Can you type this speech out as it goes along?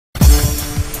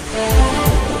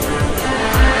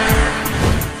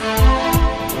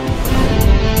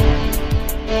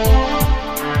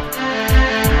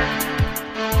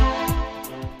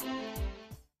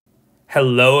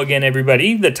Hello again,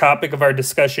 everybody. The topic of our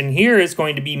discussion here is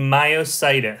going to be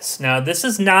myositis. Now, this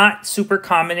is not super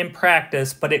common in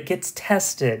practice, but it gets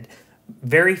tested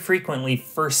very frequently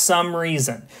for some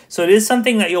reason. So it is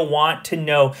something that you'll want to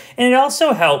know. And it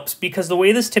also helps because the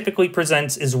way this typically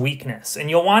presents is weakness. And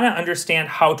you'll want to understand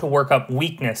how to work up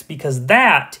weakness because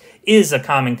that is a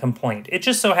common complaint. It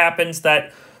just so happens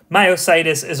that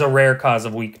myositis is a rare cause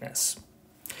of weakness.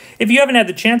 If you haven't had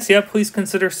the chance yet, please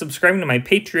consider subscribing to my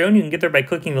Patreon. You can get there by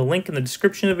clicking the link in the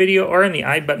description of the video or in the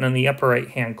I button on the upper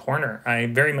right-hand corner. I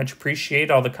very much appreciate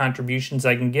all the contributions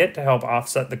I can get to help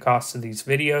offset the costs of these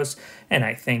videos, and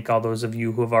I thank all those of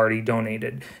you who have already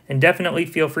donated. And definitely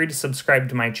feel free to subscribe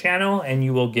to my channel, and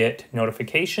you will get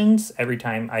notifications every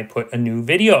time I put a new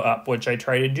video up, which I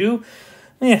try to do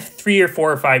 3 or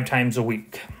 4 or 5 times a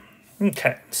week.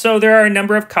 Okay, so there are a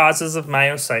number of causes of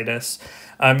myositis.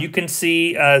 You can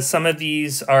see some of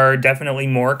these are definitely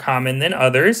more common than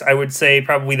others. I would say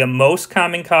probably the most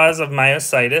common cause of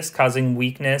myositis, causing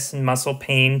weakness and muscle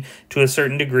pain to a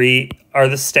certain degree, are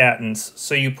the statins.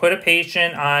 So you put a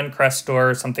patient on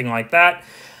Crestor or something like that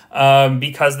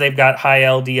because they've got high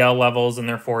LDL levels and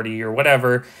they're 40 or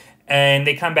whatever, and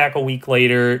they come back a week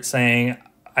later saying,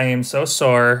 I am so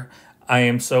sore, I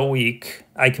am so weak,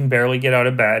 I can barely get out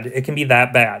of bed. It can be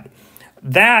that bad.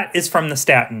 That is from the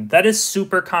statin. That is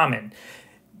super common.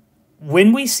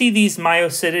 When we see these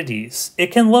myositis, it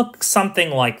can look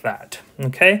something like that,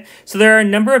 okay? So there are a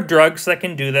number of drugs that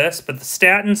can do this, but the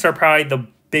statins are probably the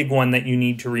big one that you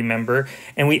need to remember.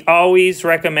 And we always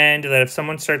recommend that if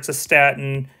someone starts a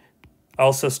statin,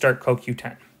 also start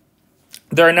CoQ10.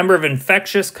 There are a number of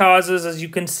infectious causes, as you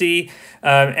can see,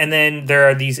 and then there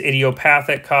are these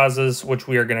idiopathic causes, which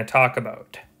we are going to talk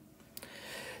about.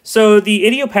 So the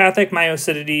idiopathic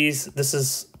myositis, this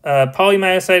is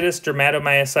polymyositis,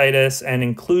 dermatomyositis, and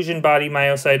inclusion body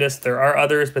myositis. There are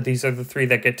others, but these are the 3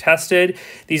 that get tested.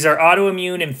 These are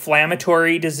autoimmune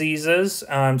inflammatory diseases,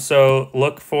 so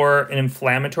look for an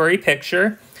inflammatory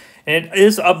picture. And it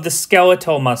is of the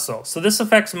skeletal muscle. So this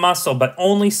affects muscle, but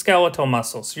only skeletal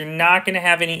muscle. So you're not going to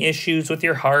have any issues with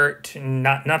your heart,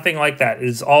 nothing like that. It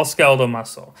is all skeletal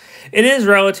muscle. It is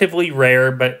relatively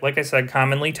rare, but like I said,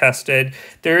 commonly tested.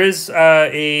 There is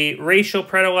a racial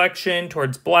predilection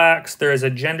towards blacks. There is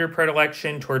a gender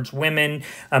predilection towards women,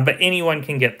 but anyone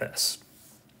can get this.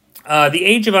 The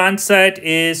age of onset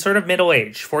is sort of middle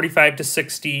age, 45 to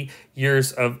 60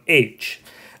 years of age.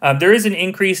 There is an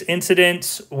increased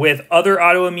incidence with other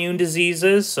autoimmune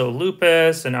diseases, so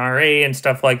lupus and RA and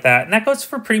stuff like that. And that goes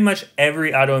for pretty much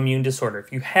every autoimmune disorder.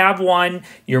 If you have one,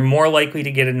 you're more likely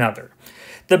to get another.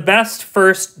 The best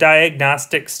first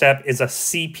diagnostic step is a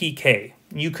CPK.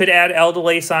 You could add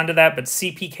aldolase onto that, but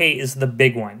CPK is the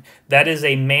big one. That is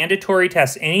a mandatory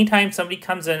test. Anytime somebody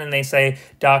comes in and they say,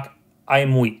 Doc, I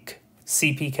am weak,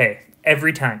 CPK,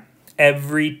 every time,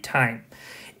 every time.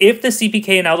 If the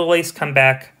CPK and aldolase come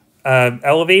back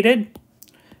elevated,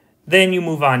 then you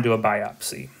move on to a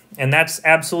biopsy. And that's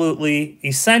absolutely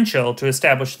essential to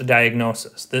establish the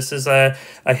diagnosis. This is a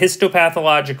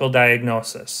histopathological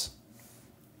diagnosis.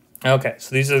 Okay,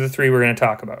 so these are the 3 we're going to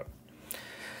talk about.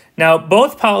 Now,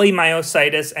 both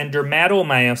polymyositis and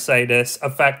dermatomyositis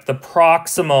affect the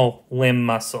proximal limb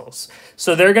muscles.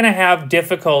 So they're going to have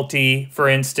difficulty, for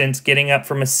instance, getting up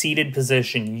from a seated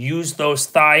position. Use those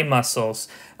thigh muscles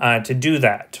to do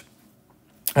that.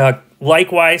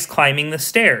 Likewise, climbing the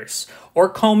stairs or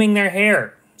combing their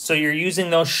hair. So you're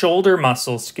using those shoulder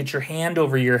muscles to get your hand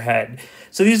over your head.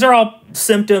 So these are all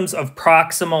symptoms of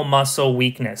proximal muscle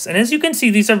weakness. And as you can see,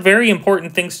 these are very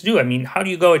important things to do. I mean, how do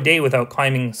you go a day without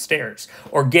climbing the stairs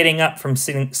or getting up from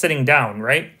sitting down,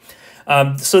 right?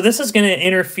 So this is going to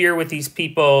interfere with these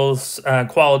people's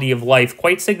quality of life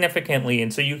quite significantly.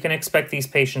 And so you can expect these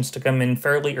patients to come in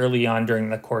fairly early on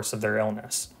during the course of their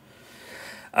illness.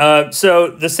 So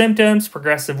the symptoms: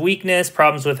 progressive weakness,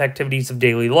 problems with activities of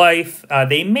daily life.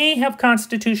 They may have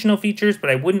constitutional features, but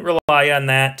I wouldn't rely on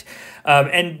that.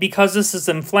 And because this is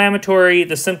inflammatory,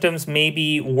 the symptoms may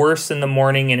be worse in the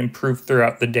morning and improve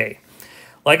throughout the day.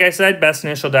 Like I said, best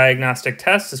initial diagnostic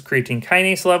test is creatine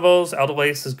kinase levels.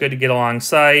 Aldolase is good to get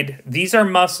alongside. These are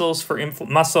muscle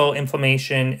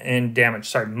inflammation and damage.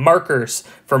 Sorry, markers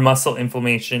for muscle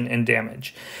inflammation and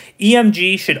damage.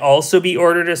 EMG should also be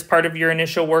ordered as part of your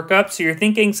initial workup. So you're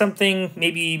thinking something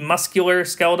maybe muscular,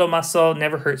 skeletal muscle,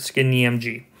 never hurts to get an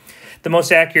EMG. The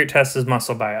most accurate test is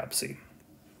muscle biopsy.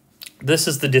 This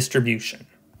is the distribution.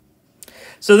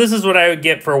 So this is what I would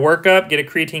get for a workup. Get a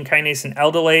creatine kinase and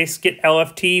aldolase. Get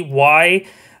LFT. Why?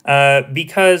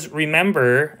 Because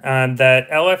remember that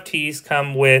LFTs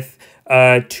come with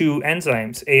two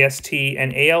enzymes, AST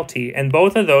and ALT, and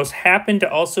both of those happen to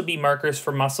also be markers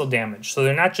for muscle damage. So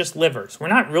they're not just livers. We're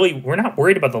not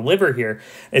worried about the liver here.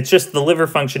 It's just the liver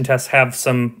function tests have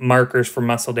some markers for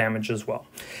muscle damage as well.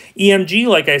 EMG,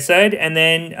 like I said, and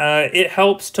then it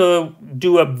helps to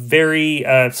do a very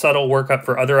subtle workup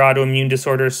for other autoimmune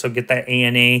disorders. So get that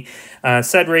ANA.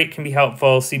 SED rate can be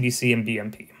helpful, CBC and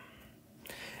BMP.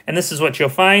 And this is what you'll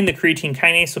find. The creatine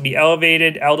kinase will be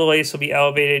elevated, aldolase will be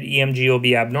elevated, EMG will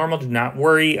be abnormal. Do not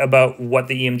worry about what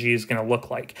the EMG is going to look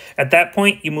like. At that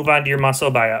point, you move on to your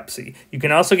muscle biopsy. You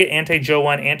can also get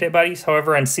anti-Jo1 antibodies.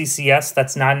 However, on CCS,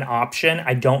 that's not an option.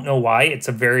 I don't know why. It's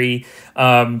a very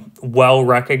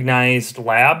well-recognized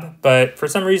lab, but for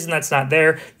some reason that's not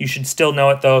there. You should still know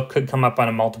it, though. It could come up on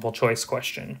a multiple choice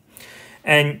question.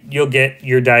 And you'll get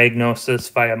your diagnosis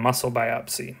via muscle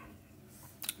biopsy.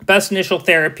 Best initial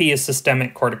therapy is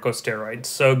systemic corticosteroids.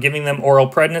 So giving them oral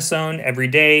prednisone every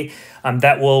day,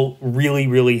 that will really,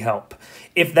 really help.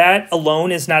 If that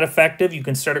alone is not effective, you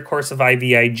can start a course of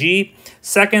IVIG.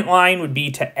 Second line would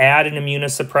be to add an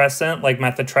immunosuppressant like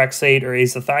methotrexate or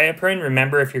azathioprine.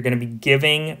 Remember, if you're going to be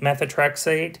giving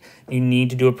methotrexate, you need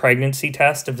to do a pregnancy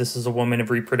test if this is a woman of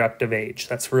reproductive age.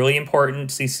 That's really important.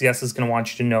 CCS is going to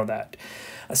want you to know that.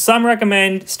 Some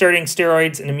recommend starting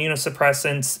steroids and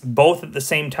immunosuppressants both at the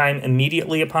same time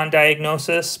immediately upon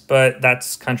diagnosis, but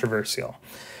that's controversial.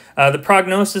 The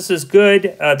prognosis is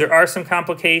good. There are some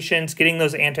complications. Getting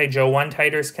those anti-Jo1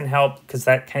 titers can help because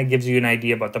that kind of gives you an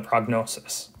idea about the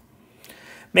prognosis.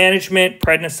 Management,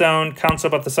 prednisone, counsel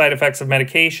about the side effects of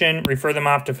medication, refer them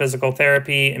off to physical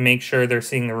therapy, and make sure they're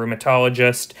seeing the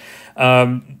rheumatologist.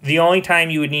 The only time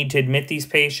you would need to admit these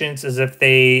patients is if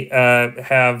they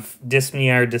have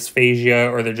dyspnea or dysphagia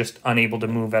or they're just unable to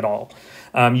move at all.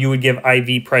 You would give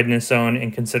IV prednisone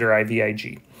and consider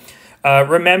IVIG.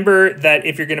 Remember that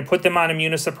if you're going to put them on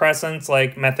immunosuppressants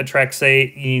like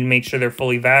methotrexate, you need to make sure they're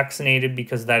fully vaccinated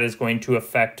because that is going to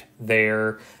affect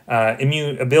their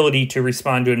immune ability to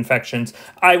respond to infections.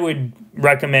 I would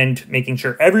recommend making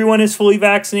sure everyone is fully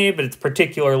vaccinated, but it's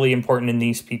particularly important in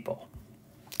these people.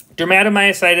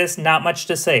 Dermatomyositis, not much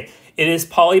to say. It is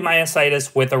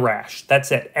polymyositis with a rash.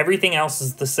 That's it. Everything else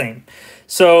is the same.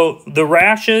 So the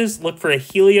rashes, look for a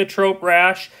heliotrope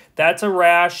rash. That's a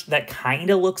rash that kind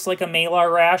of looks like a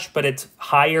malar rash, but it's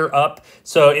higher up.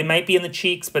 So it might be in the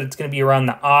cheeks, but it's going to be around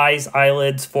the eyes,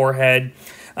 eyelids, forehead,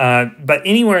 but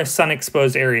anywhere in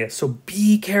sun-exposed areas. So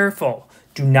be careful.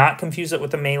 Do not confuse it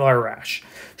with a malar rash.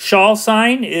 Shawl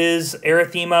sign is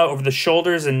erythema over the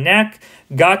shoulders and neck.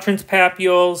 Gottron's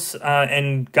papules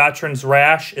and Gottron's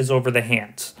rash is over the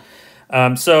hands.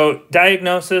 So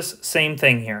diagnosis, same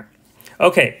thing here.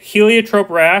 Okay, heliotrope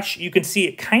rash, you can see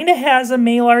it kind of has a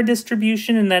malar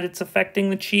distribution in that it's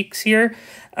affecting the cheeks here,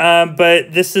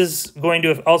 but this is going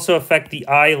to also affect the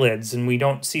eyelids, and we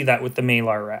don't see that with the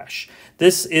malar rash.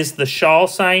 This is the shawl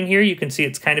sign here. You can see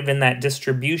it's kind of in that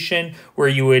distribution where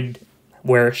you would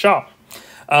wear a shawl.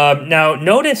 Now,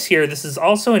 notice here, this is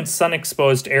also in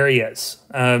sun-exposed areas,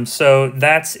 so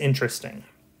that's interesting.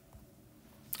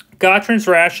 Gottron's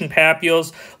rash and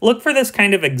papules, look for this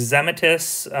kind of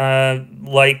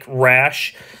eczematous-like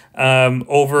rash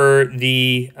over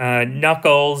the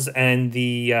knuckles and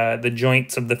the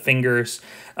joints of the fingers.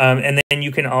 And then you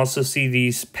can also see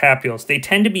these papules. They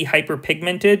tend to be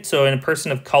hyperpigmented, so in a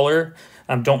person of color,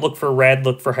 don't look for red,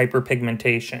 look for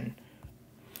hyperpigmentation.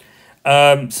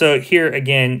 So here,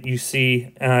 again, you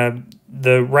see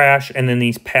the rash and then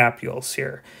these papules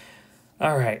here.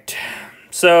 All right.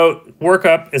 So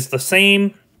workup is the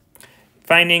same.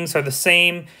 Findings are the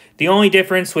same. The only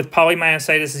difference with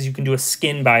polymyositis is you can do a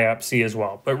skin biopsy as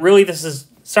well. But really this is,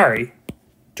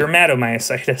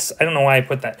 dermatomyositis. I don't know why I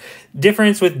put that.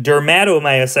 Difference with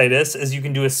dermatomyositis is you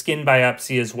can do a skin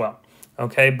biopsy as well.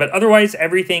 Okay, but otherwise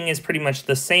everything is pretty much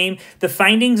the same. The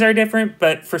findings are different,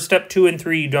 but for step 2 and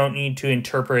 3, you don't need to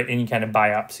interpret any kind of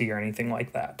biopsy or anything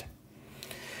like that.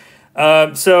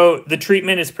 So the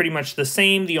treatment is pretty much the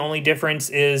same. The only difference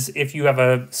is if you have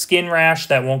a skin rash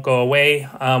that won't go away,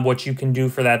 what you can do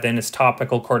for that then is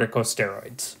topical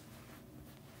corticosteroids.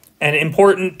 And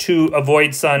important to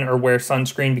avoid sun or wear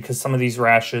sunscreen because some of these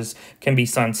rashes can be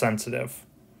sun sensitive.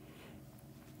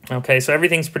 Okay, so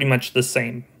everything's pretty much the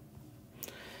same.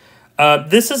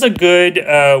 This is a good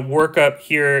workup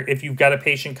here if you've got a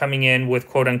patient coming in with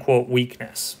quote-unquote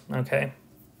weakness, okay?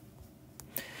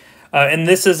 And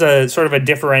this is a sort of a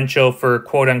differential for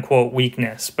quote-unquote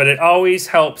weakness, but it always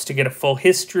helps to get a full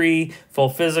history, full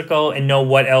physical, and know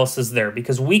what else is there,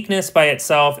 because weakness by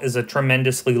itself is a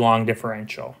tremendously long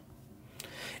differential.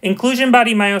 Inclusion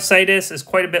body myositis is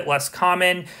quite a bit less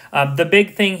common. The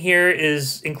big thing here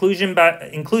is inclusion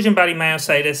body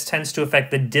myositis tends to affect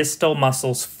the distal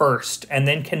muscles first and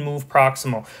then can move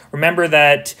proximal. Remember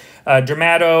that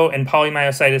dermato and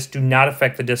polymyositis do not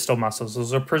affect the distal muscles.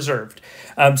 Those are preserved.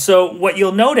 So what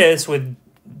you'll notice with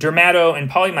dermato and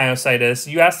polymyositis,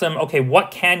 you ask them, okay, what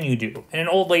can you do? And an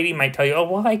old lady might tell you, oh,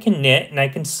 well, I can knit and I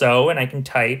can sew and I can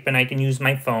type and I can use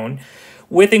my phone.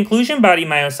 With inclusion body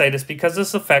myositis, because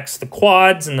this affects the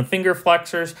quads and the finger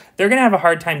flexors, they're going to have a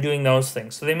hard time doing those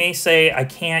things. So they may say, I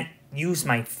can't use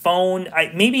my phone.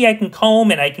 Maybe I can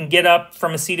comb and I can get up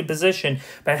from a seated position,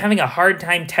 but I'm having a hard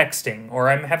time texting, or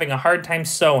I'm having a hard time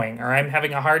sewing, or I'm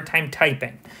having a hard time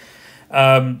typing.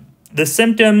 The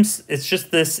symptoms, it's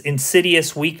just this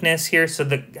insidious weakness here. So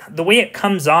the way it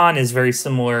comes on is very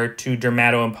similar to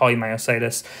dermato and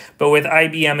polymyositis, but with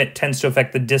IBM, it tends to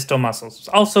affect the distal muscles. It's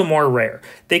also more rare.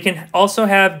 They can also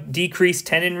have decreased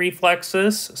tendon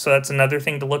reflexes, so that's another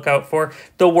thing to look out for.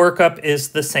 The workup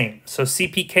is the same. So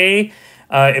CPK,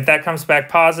 if that comes back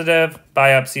positive,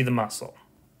 biopsy the muscle.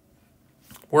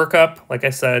 Workup, like I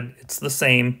said, it's the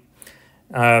same.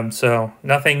 So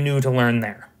nothing new to learn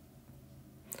there.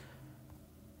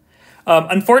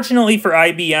 Unfortunately for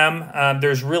IBM,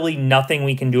 there's really nothing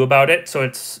we can do about it, so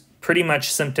it's pretty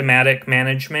much symptomatic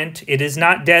management. It is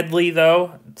not deadly,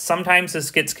 though. Sometimes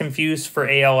this gets confused for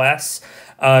ALS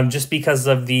just because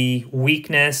of the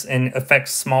weakness and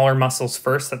affects smaller muscles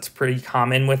first. That's pretty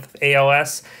common with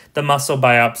ALS. The muscle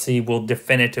biopsy will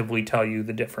definitively tell you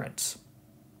the difference.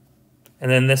 And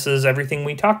then this is everything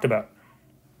we talked about.